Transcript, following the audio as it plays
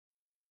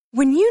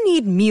When you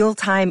need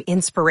mealtime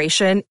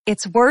inspiration,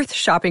 it's worth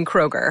shopping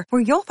Kroger,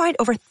 where you'll find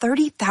over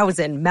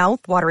 30,000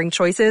 mouth-watering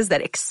choices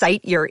that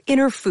excite your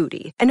inner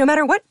foodie. And no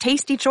matter what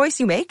tasty choice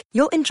you make,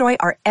 you'll enjoy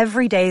our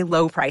everyday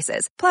low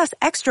prices, plus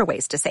extra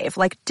ways to save,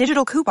 like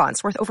digital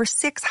coupons worth over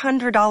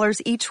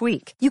 $600 each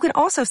week. You can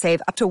also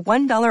save up to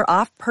 $1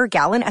 off per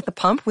gallon at the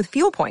pump with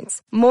fuel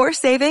points. More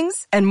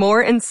savings and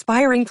more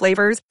inspiring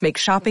flavors make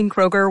shopping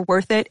Kroger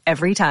worth it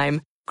every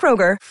time.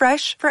 Kroger,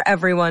 fresh for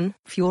everyone.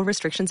 Fuel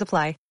restrictions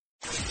apply.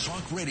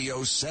 Talk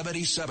Radio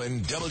 77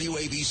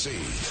 WABC.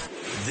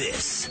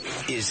 This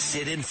is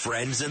Sid and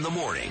Friends in the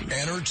Morning.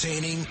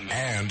 Entertaining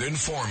and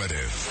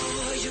informative.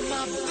 Oh, you're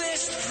my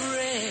best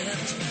friend.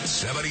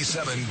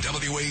 77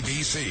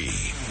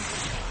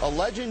 WABC. A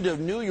legend of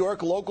New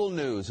York local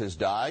news has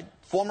died.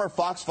 Former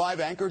Fox 5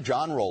 anchor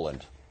John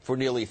Rowland. For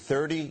nearly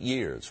 30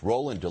 years,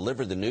 Rowland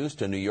delivered the news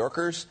to New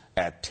Yorkers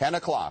at 10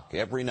 o'clock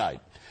every night.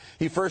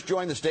 He first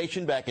joined the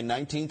station back in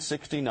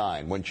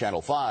 1969 when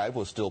Channel 5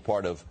 was still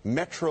part of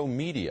Metro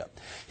Media.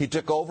 He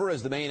took over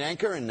as the main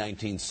anchor in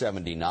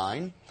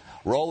 1979.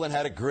 Rowland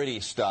had a gritty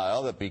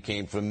style that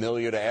became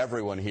familiar to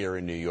everyone here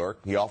in New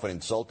York. He often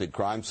insulted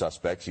crime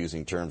suspects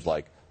using terms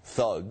like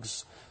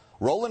thugs.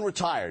 Rowland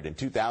retired in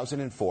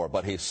 2004,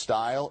 but his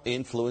style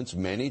influenced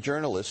many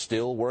journalists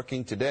still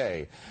working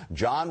today.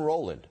 John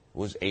Rowland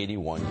was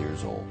 81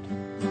 years old.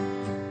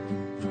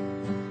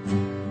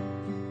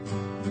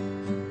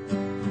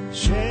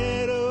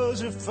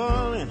 Shadows are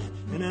falling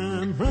and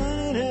I'm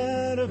running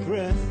out of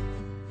breath.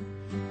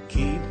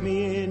 Keep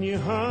me in your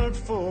heart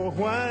for a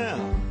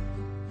while.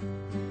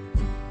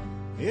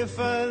 If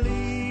I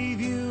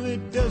leave you,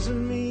 it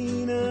doesn't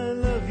mean I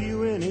love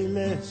you any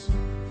less.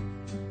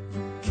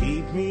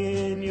 Keep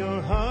me in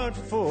your heart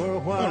for a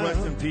while.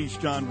 Rest in peace,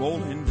 John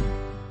Rowland.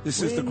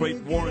 This is the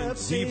great Warren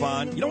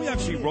Zevon. You know, he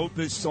actually wrote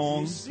this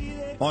song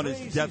on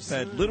his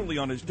deathbed, literally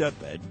on his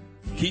deathbed.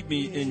 Keep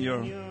me in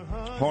your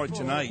heart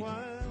tonight.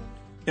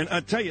 And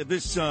I tell you,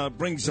 this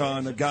brings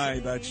on a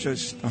guy that's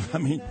just, I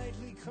mean,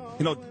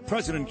 you know,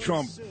 President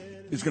Trump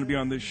is going to be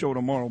on this show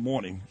tomorrow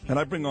morning. And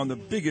I bring on the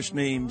biggest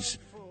names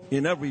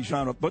in every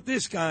genre. But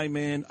this guy,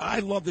 man,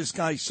 I love this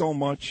guy so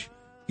much.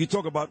 You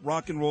talk about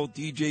rock and roll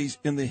DJs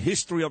in the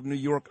history of New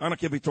York. I don't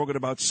care if you're talking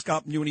about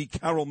Scott Muni,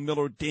 Carol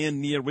Miller, Dan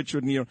Neer,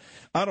 Richard Neer.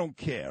 I don't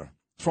care.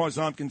 As far as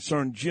I'm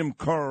concerned, Jim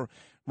Kerr,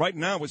 right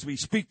now as we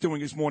speak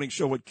during his morning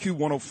show at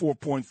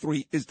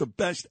Q104.3, is the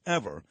best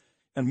ever.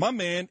 And my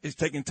man is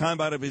taking time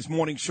out of his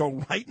morning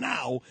show right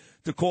now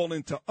to call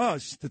in to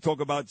us to talk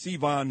about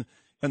Zevon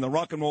and the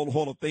Rock and Roll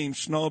Hall of Fame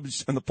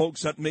snubs and the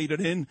folks that made it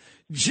in.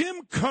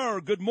 Jim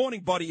Kerr, good morning,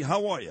 buddy.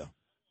 How are you?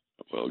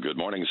 Well, good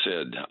morning,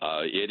 Sid.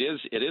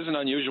 It is an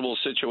unusual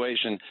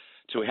situation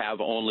to have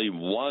only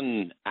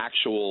one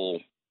actual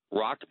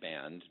rock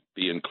band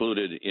be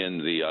included in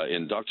the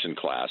induction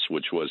class,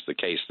 which was the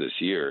case this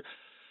year.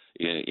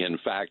 In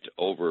fact,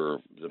 over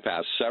the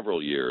past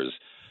several years,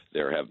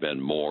 there have been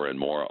more and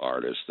more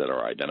artists that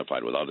are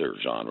identified with other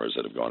genres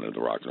that have gone into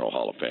the Rock and Roll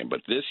Hall of Fame.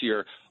 But this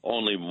year,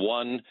 only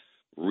one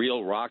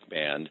real rock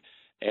band,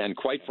 and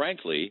quite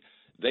frankly,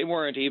 they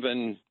weren't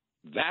even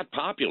that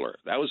popular.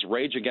 That was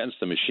Rage Against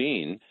the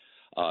Machine.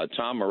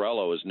 Tom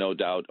Morello is no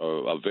doubt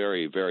a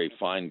very, very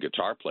fine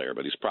guitar player,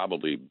 but he's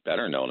probably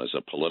better known as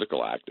a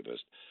political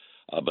activist.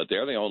 But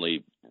they're the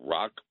only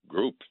rock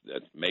group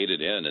that made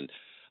it in. And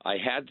I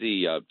had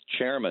the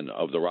chairman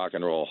of the Rock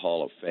and Roll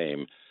Hall of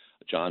Fame,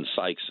 John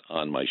Sykes,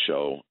 on my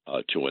show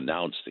to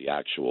announce the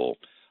actual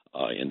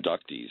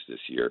inductees this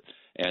year.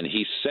 And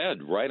he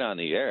said right on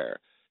the air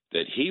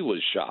that he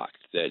was shocked,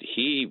 that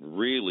he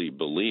really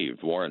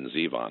believed Warren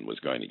Zevon was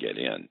going to get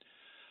in.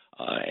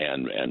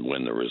 And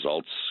when the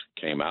results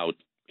came out,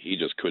 he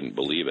just couldn't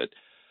believe it.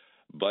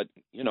 But,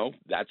 you know,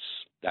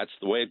 that's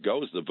the way it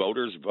goes. The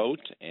voters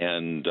vote,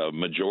 and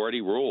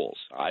majority rules.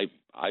 I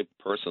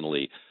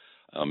personally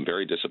am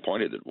very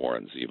disappointed that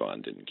Warren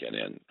Zevon didn't get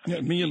in.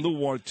 Yeah, me and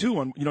Lou are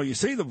too. And, you know, you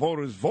say the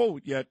voters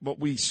vote, yet what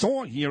we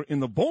saw here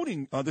in the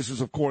voting, this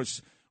is, of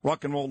course,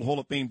 Rock and Roll Hall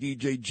of Fame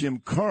DJ Jim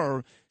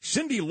Kerr.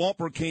 Cyndi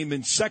Lauper came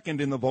in second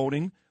in the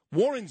voting.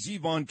 Warren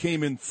Zevon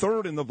came in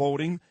third in the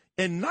voting.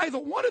 And neither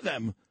one of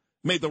them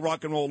made the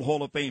Rock and Roll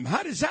Hall of Fame.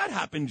 How does that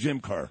happen, Jim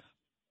Kerr?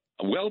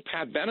 Well,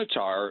 Pat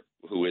Benatar,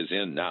 who is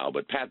in now,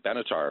 but Pat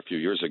Benatar a few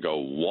years ago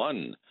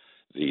won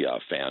the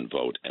fan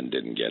vote and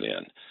didn't get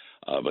in.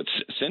 But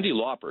Cyndi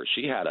Lauper,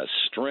 she had a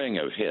string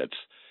of hits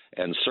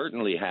and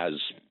certainly has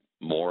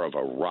more of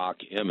a rock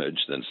image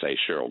than, say,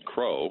 Sheryl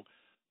Crow.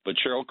 But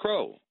Sheryl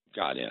Crow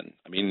got in.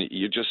 I mean,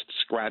 you just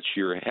scratch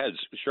your heads.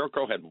 Sheryl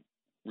Crow had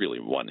really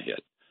one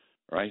hit,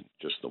 right?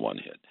 Just the one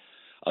hit.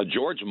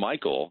 George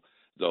Michael,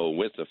 though,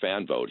 with the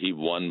fan vote, he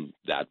won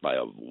that by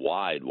a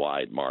wide,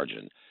 wide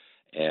margin.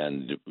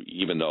 And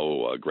even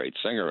though a great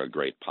singer, a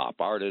great pop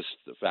artist,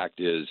 the fact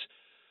is,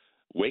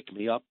 Wake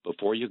Me Up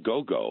Before You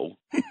Go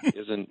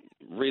isn't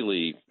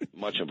really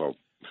much of a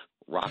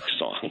rock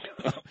song.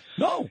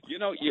 No. You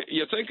know,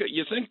 you think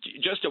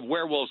just of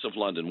Werewolves of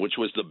London, which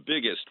was the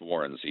biggest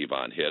Warren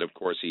Zevon hit. Of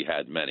course, he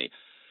had many.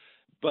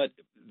 But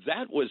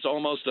that was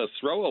almost a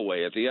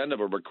throwaway at the end of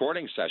a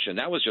recording session.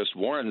 That was just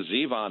Warren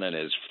Zevon and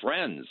his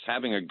friends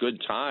having a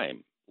good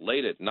time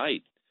late at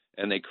night,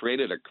 and they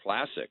created a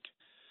classic.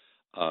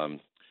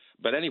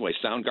 But anyway,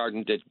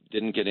 Soundgarden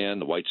didn't get in.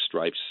 The White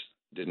Stripes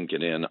didn't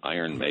get in.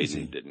 Iron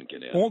Maiden didn't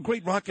get in. All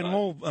great rock and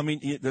roll. I mean,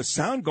 the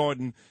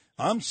Soundgarden,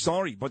 I'm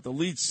sorry, but the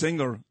lead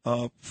singer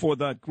for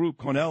that group,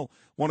 Cornell,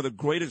 one of the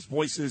greatest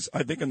voices,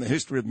 I think, in the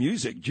history of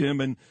music, Jim.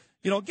 And,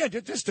 again,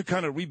 just to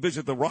kind of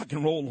revisit the Rock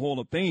and Roll Hall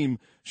of Fame,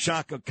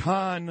 Shaka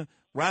Khan,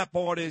 rap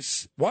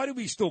artists, why do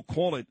we still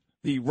call it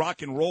the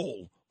Rock and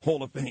Roll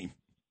Hall of Fame?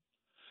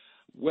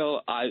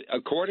 Well,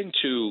 according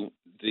to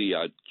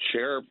the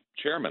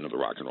chairman of the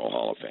Rock and Roll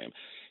Hall of Fame,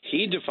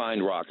 he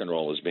defined rock and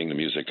roll as being the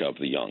music of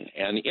the young.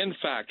 And, in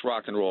fact,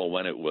 rock and roll,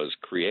 when it was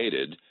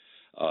created,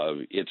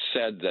 it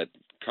said that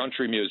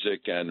country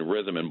music and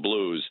rhythm and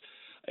blues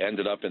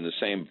ended up in the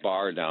same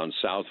bar down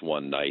south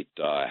one night,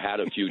 had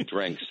a few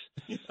drinks,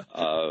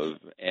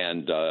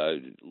 and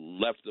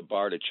left the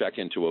bar to check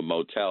into a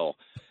motel.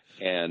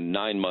 And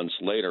 9 months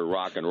later,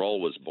 rock and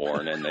roll was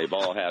born, and they've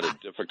all had a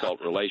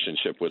difficult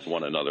relationship with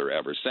one another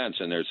ever since.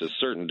 And there's a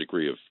certain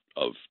degree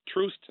of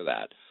truth to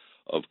that,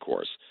 of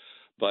course.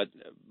 But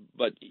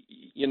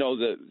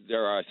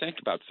there are, I think,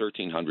 about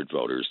 1,300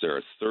 voters. There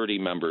are 30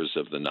 members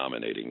of the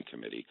nominating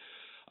committee.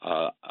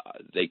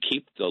 They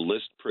keep the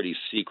list pretty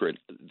secret.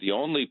 The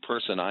only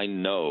person I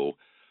know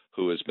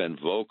who has been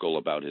vocal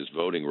about his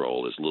voting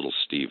role is Little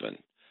Steven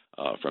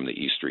from the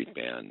E Street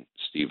Band,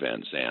 Steve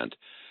Van Zandt.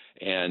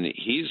 And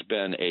he's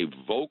been a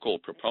vocal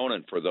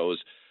proponent for those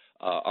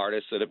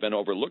artists that have been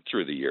overlooked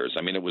through the years.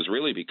 I mean, it was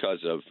really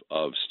because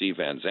of Steve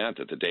Van Zandt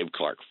that the Dave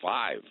Clark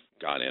Five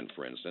got in,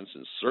 for instance,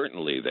 and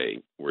certainly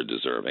they were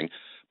deserving.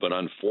 But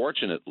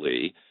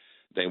unfortunately,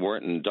 they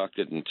weren't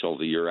inducted until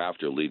the year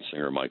after lead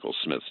singer Michael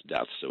Smith's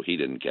death, so he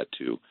didn't get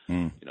to,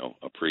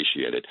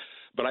 appreciate it.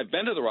 But I've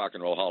been to the Rock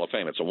and Roll Hall of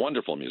Fame. It's a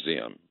wonderful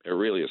museum. It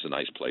really is a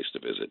nice place to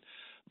visit.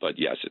 But,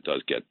 yes, it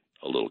does get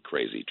a little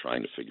crazy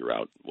trying to figure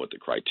out what the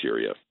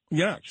criteria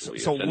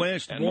so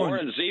last and one.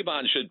 Warren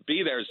Zevon should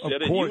be there,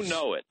 Sid, and you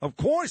know it. Of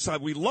course.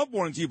 We love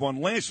Warren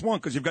Zevon. Last one,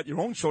 because you've got your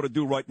own show to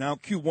do right now,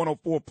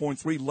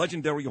 Q104.3,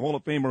 legendary Hall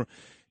of Famer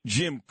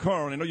Jim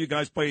Kerr. And I know you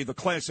guys play the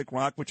classic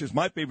rock, which is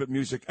my favorite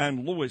music,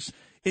 and Lewis.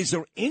 Is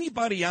there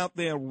anybody out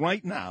there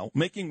right now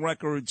making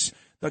records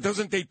that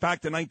doesn't date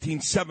back to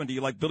 1970,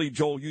 like Billy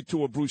Joel, U2,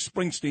 or Bruce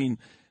Springsteen,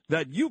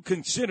 that you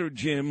consider,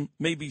 Jim,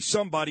 maybe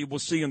somebody will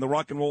see in the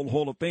Rock and Roll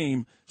Hall of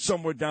Fame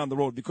somewhere down the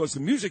road? Because the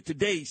music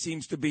today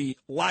seems to be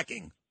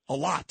lacking a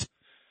lot.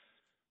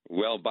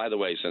 Well, by the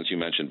way, since you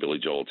mentioned Billy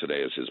Joel,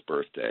 today is his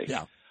birthday.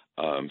 Yeah.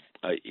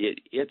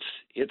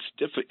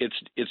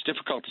 It's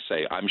difficult to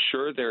say. I'm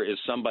sure there is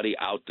somebody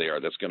out there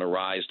that's going to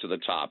rise to the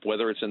top,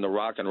 whether it's in the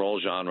rock and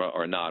roll genre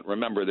or not.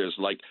 Remember, there's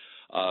like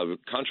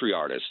country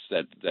artists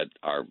that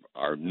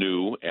are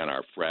new and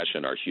are fresh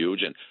and are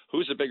huge. And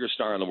who's a bigger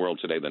star in the world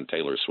today than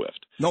Taylor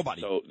Swift?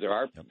 Nobody. So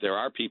there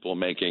are people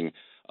making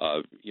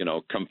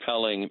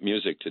compelling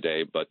music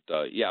today. But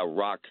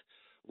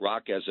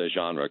rock as a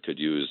genre could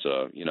use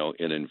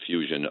an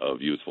infusion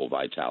of youthful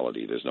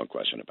vitality. There's no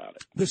question about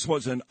it. This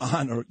was an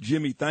honor,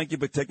 Jimmy. Thank you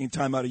for taking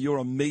time out of your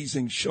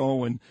amazing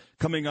show and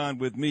coming on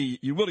with me.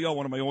 You really are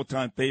one of my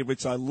all-time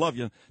favorites. I love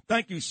you.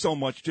 Thank you so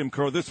much, Jim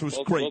Kerr. This was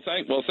great.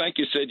 Thank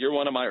you, Sid. You're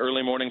one of my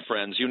early morning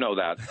friends. You know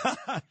that.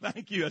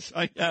 Thank you. Yes,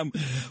 I am.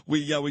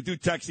 We do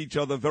text each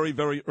other very,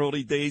 very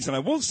early days. And I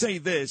will say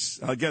this,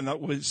 again, that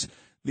was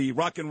the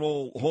Rock and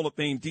Roll Hall of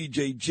Fame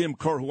DJ Jim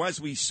Kerr, who, as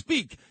we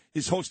speak,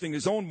 is hosting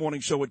his own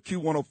morning show at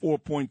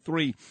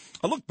Q104.3.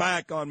 I look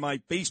back on my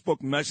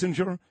Facebook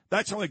Messenger.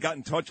 That's how I got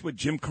in touch with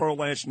Jim Kerr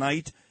last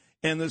night.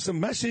 And there's a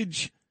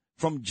message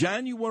from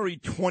January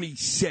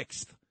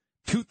 26th,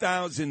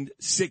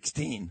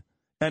 2016.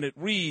 And it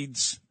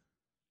reads,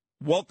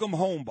 "Welcome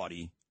home,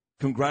 buddy.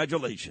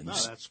 Congratulations."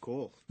 Oh, that's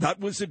cool. That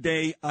was the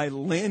day I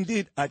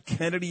landed at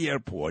Kennedy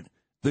Airport.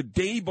 The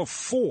day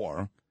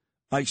before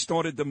I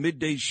started the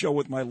midday show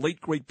with my late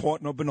great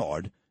partner,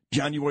 Bernard,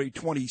 January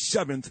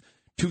 27th,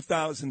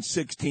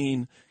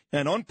 2016,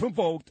 an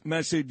unprovoked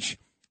message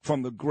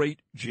from the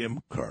great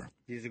Jim Kerr.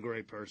 He's a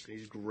great person.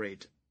 He's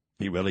great.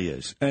 He really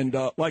is. And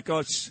like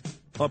us,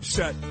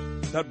 upset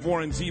that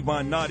Warren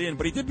Zevon not in.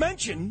 But he did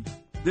mention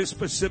this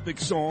specific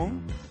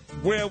song,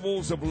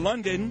 Werewolves of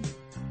London.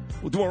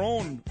 We'll do our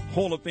own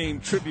Hall of Fame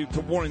tribute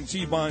to Warren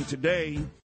Zevon today.